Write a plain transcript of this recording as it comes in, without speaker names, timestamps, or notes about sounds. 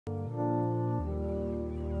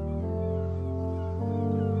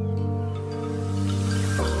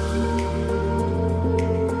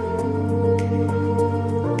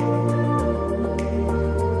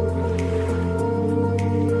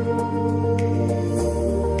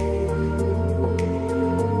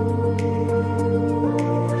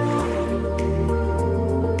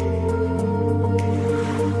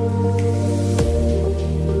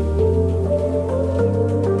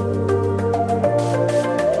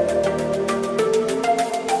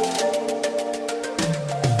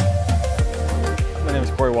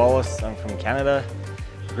Canada.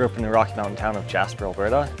 I grew up in the Rocky Mountain town of Jasper,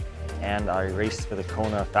 Alberta, and I raced for the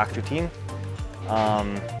Kona factory team.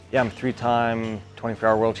 I'm a three-time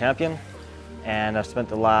 24-hour world champion, and I've spent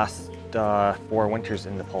the last 4 winters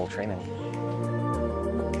in Nepal training.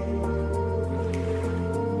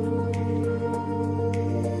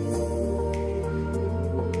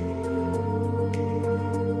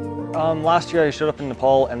 Last year I showed up in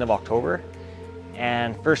Nepal end of October,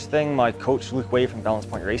 and first thing my coach Luke Way from Balance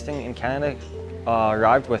Point Racing in Canada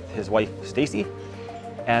arrived with his wife Stacy,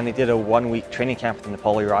 and they did a 1-week training camp with the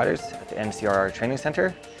Nepali riders at the NCRR training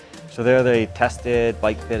center. So there they tested,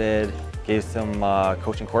 bike fitted, gave some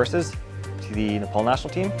coaching courses to the Nepal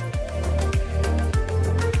national team.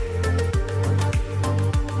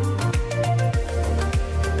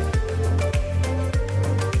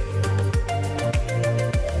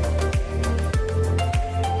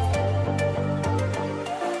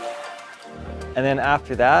 And then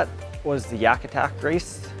after that was the Yak Attack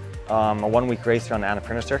race, a 1-week race around the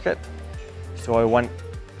Annapurna circuit. So I went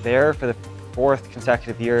there for the 4th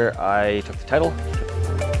consecutive year. I took the title.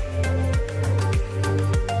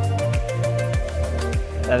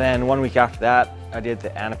 And then 1 week after that, I did the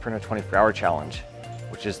Annapurna 24-hour challenge,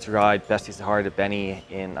 which is to ride Besti Sahara to Beni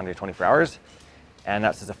in under 24 hours. And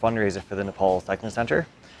that's as a fundraiser for the Nepal Cycling Center.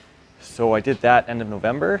 So I did that end of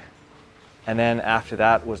November. And then after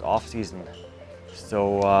that was off season.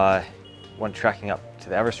 So went trekking up to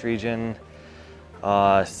the Everest region,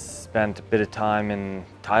 spent a bit of time in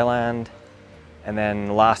Thailand, and then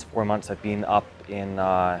the last 4 months I've been up in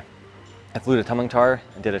I flew to Tumlingtar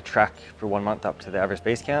and did a trek for 1 month up to the Everest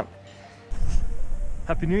base camp.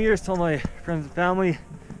 Happy New Year's to all my friends and family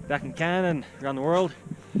back in Canada and around the world.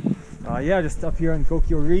 Yeah, just up here on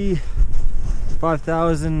Cory,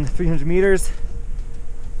 5,300 meters.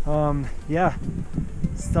 Yeah,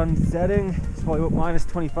 sun setting, it's probably about minus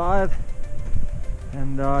 25,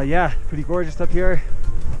 and yeah, pretty gorgeous up here.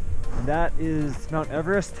 And that is Mount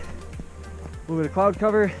Everest, a little bit of cloud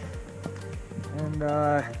cover, and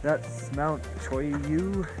that's Mount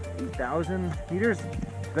Choyu, 8,000 meters,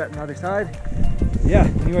 that on the other side. Yeah,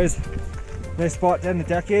 anyways, nice spot to end the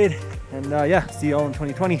decade, and yeah, see you all in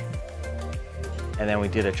 2020. And then we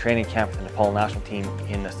did a training camp for the Nepal national team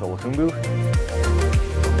in the Solukhumbu.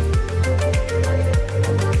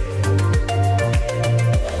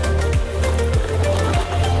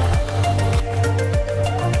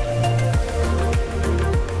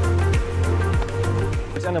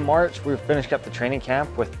 End of March, we finished up the training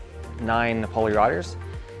camp with 9 Nepali riders,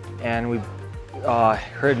 and we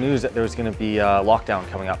heard news that there was going to be a lockdown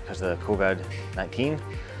coming up because of COVID-19.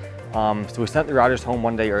 So we sent the riders home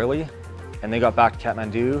 1 day early, and they got back to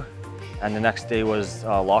Kathmandu, and the next day was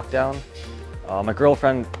lockdown. My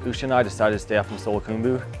girlfriend Usha and I decided to stay up in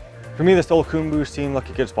Solukhumbu. For me, the Solukhumbu seemed like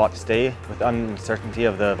a good spot to stay with the uncertainty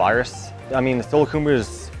of the virus. I mean, the Solukhumbu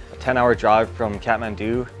is a 10-hour drive from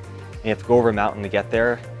Kathmandu. You have to go over a mountain to get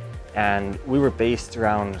there, and we were based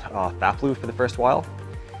around Phaplu for the first while,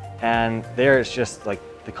 and there it's just like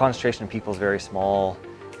the concentration of people is very small.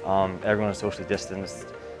 Everyone is socially distanced.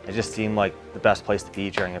 It just seemed like the best place to be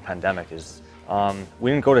during a pandemic. We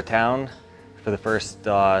didn't go to town for the first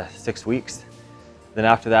 6 weeks. Then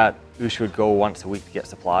after that, Usha would go once a week to get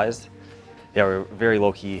supplies. Yeah, we're a very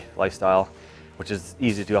low-key lifestyle, which is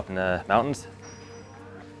easy to do up in the mountains.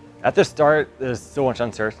 At the start, there's so much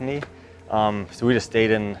uncertainty, so we just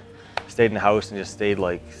stayed in the house and just stayed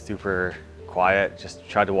like super quiet, just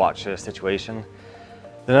tried to watch the situation.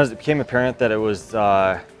 Then as it became apparent that it was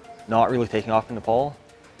not really taking off in Nepal,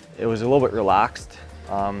 it was a little bit relaxed.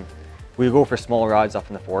 We would go for small rides up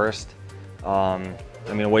in the forest, I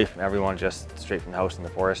mean away from everyone, just straight from the house in the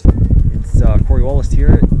forest. It's Cory Wallace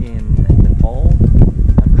here in Nepal.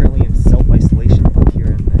 I'm currently in self-isolation up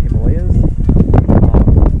here in the Himalayas.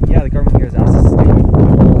 Yeah, the government here has asked us to stay away from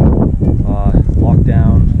people,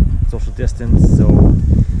 lockdown, social distance. So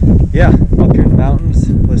yeah, up here in the mountains,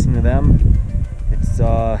 listening to them. It's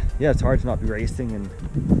yeah, it's hard to not be racing and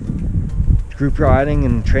group riding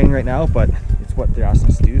and training right now, but it's what they're asking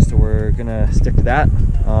us to do, so we're gonna stick to that.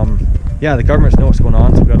 Yeah, the governments know what's going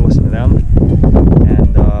on, so we gotta listen to them,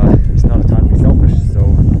 and it's not a time to be selfish. So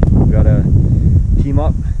we gotta team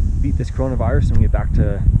up, beat this coronavirus, and get back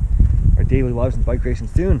to our daily lives and bike racing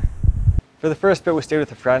soon. For the first bit, we stayed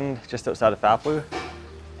with a friend just outside of Phaplu,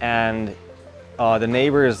 and the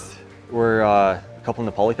neighbors were a couple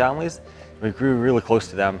of Nepali families. We grew really close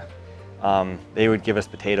to them. They would give us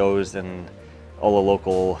potatoes and all the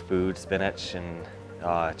local food, spinach and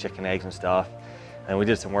chicken eggs and stuff. And we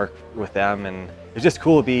did some work with them, and it was just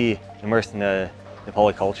cool to be immersed in the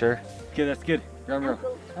Nepali culture. Okay, that's good.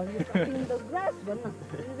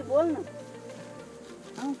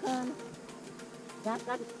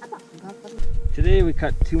 Today we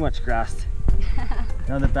cut too much grass.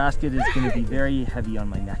 Now the basket is going to be very heavy on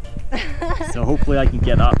my neck. So hopefully I can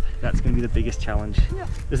get up. That's going to be the biggest challenge. Yeah.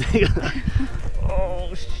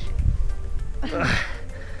 Oh shit.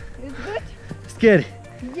 It's good? It's good.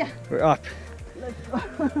 Yeah. We're up. Let's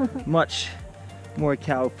go. Much more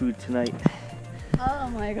cow food tonight. Oh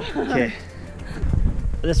my god. Okay.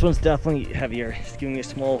 This one's definitely heavier. It's giving me a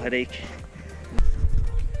small headache.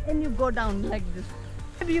 And you go down like this.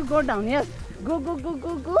 Maybe you go down, yes. Go, go, go,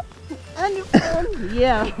 go, go. And you fall.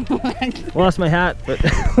 Yeah. Lost my hat, but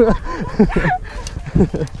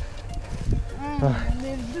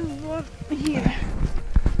Let's do one here.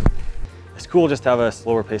 it's cool just to have a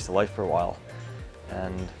slower pace of life for a while.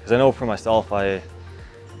 And because I know for myself, I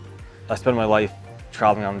spend my life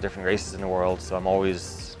traveling on different races in the world, so I'm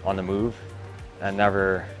always on the move and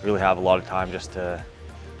never really have a lot of time just to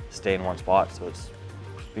stay in one spot. So it's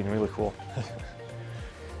been really cool.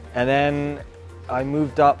 And then I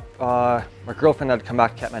moved up, my girlfriend had to come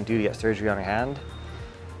back to Kathmandu to get surgery on her hand.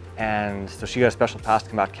 And so she got a special pass to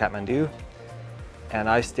come back to Kathmandu. And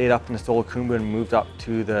I stayed up in the Solukhumbu and moved up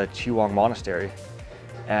to the Chiwang Monastery.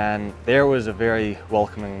 And there was a very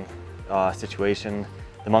welcoming situation.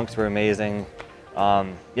 The monks were amazing.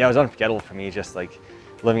 Yeah, it was unforgettable for me, just like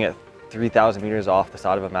living at 3,000 meters off the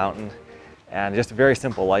side of a mountain and just a very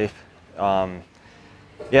simple life.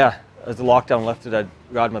 Yeah, as the lockdown lifted, I'd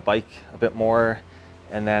ride my bike a bit more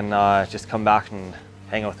and then just come back and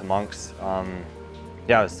hang out with the monks.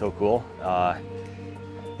 Yeah, it was so cool.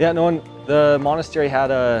 Yeah, the monastery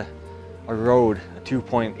had a road, a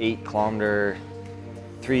 2.8 kilometer,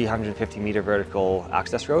 350 meter vertical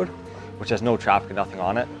access road, which has no traffic and nothing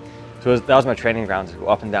on it. So that was my training grounds, go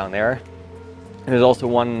up and down there. And there's also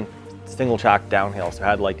one single track downhill, so I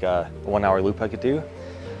had like a 1 hour loop I could do.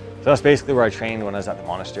 So that's basically where I trained when I was at the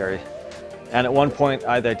monastery. And at one point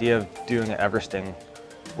I had the idea of doing an Everesting,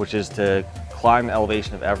 which is to climb the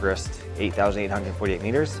elevation of Everest, 8,848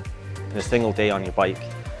 meters, in a single day on your bike.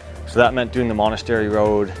 So that meant doing the monastery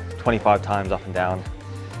road 25 times up and down.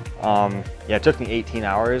 Yeah, it took me 18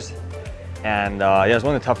 hours. And yeah, it was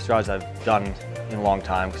one of the toughest rides I've done in a long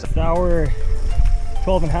time. It's hour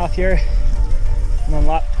 12 and a half here, and on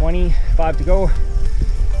lap 25 to go.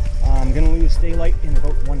 I'm gonna lose daylight in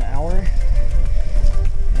about 1 hour.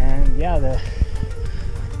 And yeah, the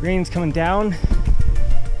rain's coming down.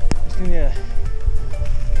 It's gonna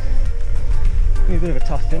be a bit of a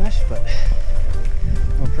tough finish, but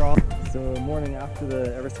no problem. So morning after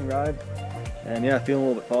the Everesting ride, and yeah, feeling a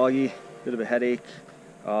little bit foggy, bit of a headache.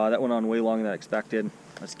 That went on way longer than I expected.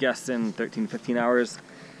 I was guessing 13 to 15 hours,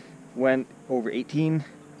 went over 18.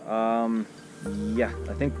 Yeah,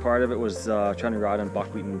 I think part of it was trying to ride on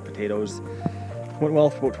buckwheat and potatoes. Went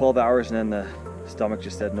well for about 12 hours and then the stomach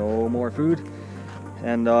just said no more food.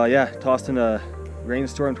 And yeah, tossed in a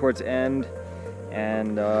rainstorm towards the end.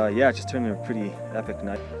 And yeah, it just turned into a pretty epic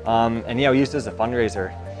night. And yeah, we used it as a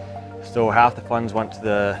fundraiser. So half the funds went to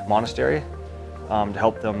the monastery to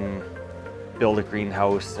help them build a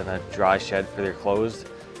greenhouse and a dry shed for their clothes.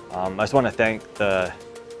 I just want to thank the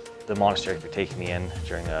monastery for taking me in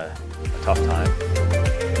during a tough time.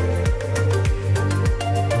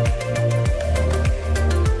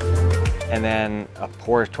 And then a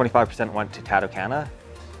poor 25% went to Kona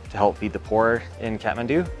to help feed the poor in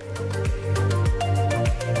Kathmandu.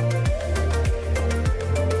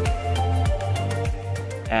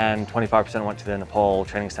 And 25% went to the Nepal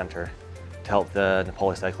Training Center to help the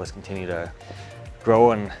Nepali cyclists continue to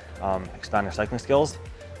grow and expand their cycling skills.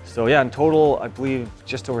 So yeah, in total, I believe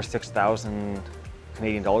just over 6,000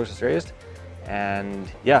 Canadian dollars was raised.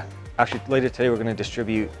 And yeah, actually later today we're going to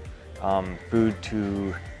distribute food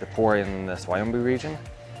to the poor in the Solukhumbu region.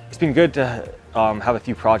 It's been good to have a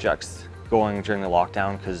few projects going during the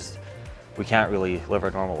lockdown because we can't really live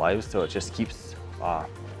our normal lives, so it just keeps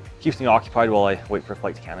me occupied while I wait for a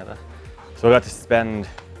flight to Canada. So I got to spend,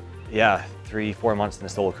 yeah, 3-4 months in the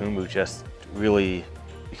Solukhumbu just really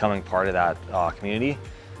becoming part of that community.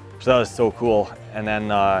 So that was so cool. And then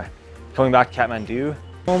coming back to Kathmandu.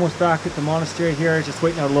 Almost back at the monastery here, just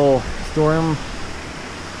waiting out a little storm.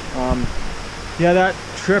 Yeah, that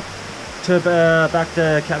trip to back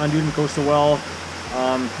to Kathmandu didn't go so well.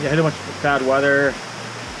 Yeah, had a bunch of bad weather,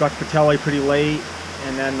 got to Pateli pretty late,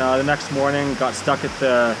 and then the next morning got stuck at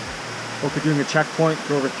the doing a checkpoint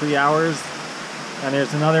for over 3 hours. And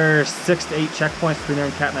there's another 6 to 8 checkpoints between there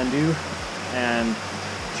and Kathmandu, and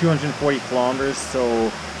 240 kilometers.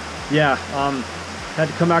 So yeah, had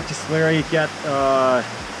to come back to Slurry, get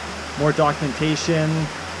more documentation.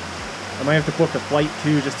 I might have to book a flight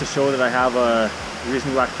too, just to show that I have a reason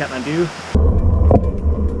to go back to Kathmandu.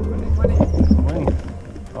 Morning.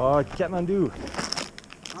 Oh, Kathmandu.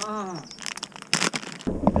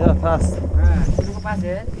 Yeah, pass. Pass,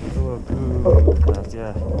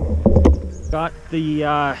 yeah. Got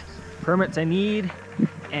the permits I need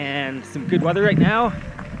and some good weather right now.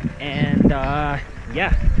 And yeah,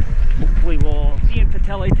 hopefully we'll be in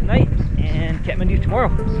Patele tonight and Kathmandu tomorrow.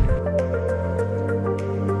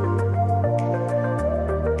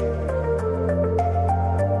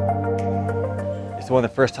 It's one of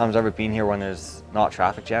the first times I've ever been here when there's not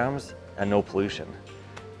traffic jams and no pollution.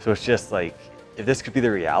 So it's just like, if this could be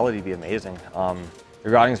the reality, it'd be amazing. The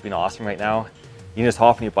routing's been awesome right now. You can just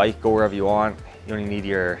hop on your bike, go wherever you want. You don't even need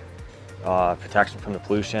your protection from the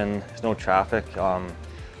pollution. There's no traffic. So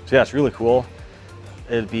yeah, it's really cool.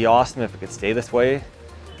 It'd be awesome if it could stay this way.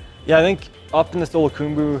 Yeah, I think up in the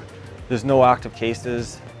Solukhumbu, there's no active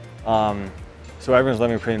cases. So everyone's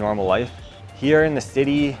living a pretty normal life. Here in the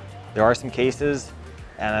city, there are some cases,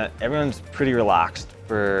 and everyone's pretty relaxed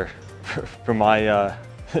for my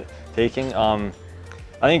taking. I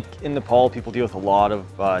think in Nepal, people deal with a lot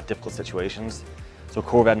of difficult situations. So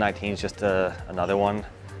COVID-19 is just another one.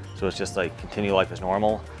 So it's just like continue life as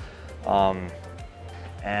normal.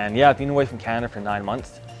 And yeah, I've been away from Canada for 9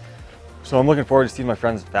 months. So I'm looking forward to seeing my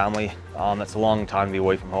friends and family. That's a long time to be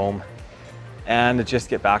away from home. And to just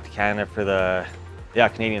get back to Canada for the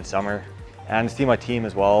Canadian summer. And to see my team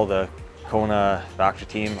as well, the Kona factory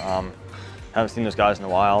team. Haven't seen those guys in a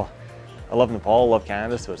while. I love Nepal, love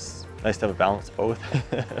Canada, so it's nice to have a balance of both.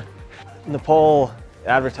 Nepal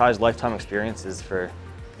advertised lifetime experiences for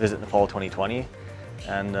Visit Nepal 2020.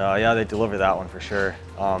 And yeah, they deliver that one for sure.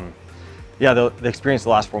 Yeah, the experience the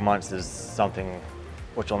last 4 months is something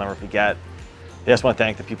which I'll never forget. I just want to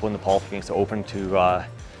thank the people in Nepal for being so open to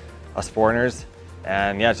us foreigners.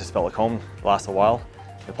 And yeah, it just felt like home the last while.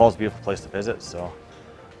 Nepal's a beautiful place to visit, so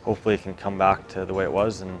hopefully it can come back to the way it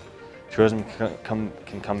was, and tourism can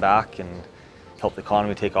come back and help the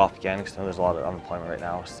economy take off again, because I know there's a lot of unemployment right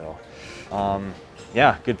now. So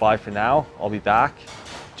yeah, goodbye for now. I'll be back,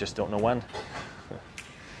 just don't know when.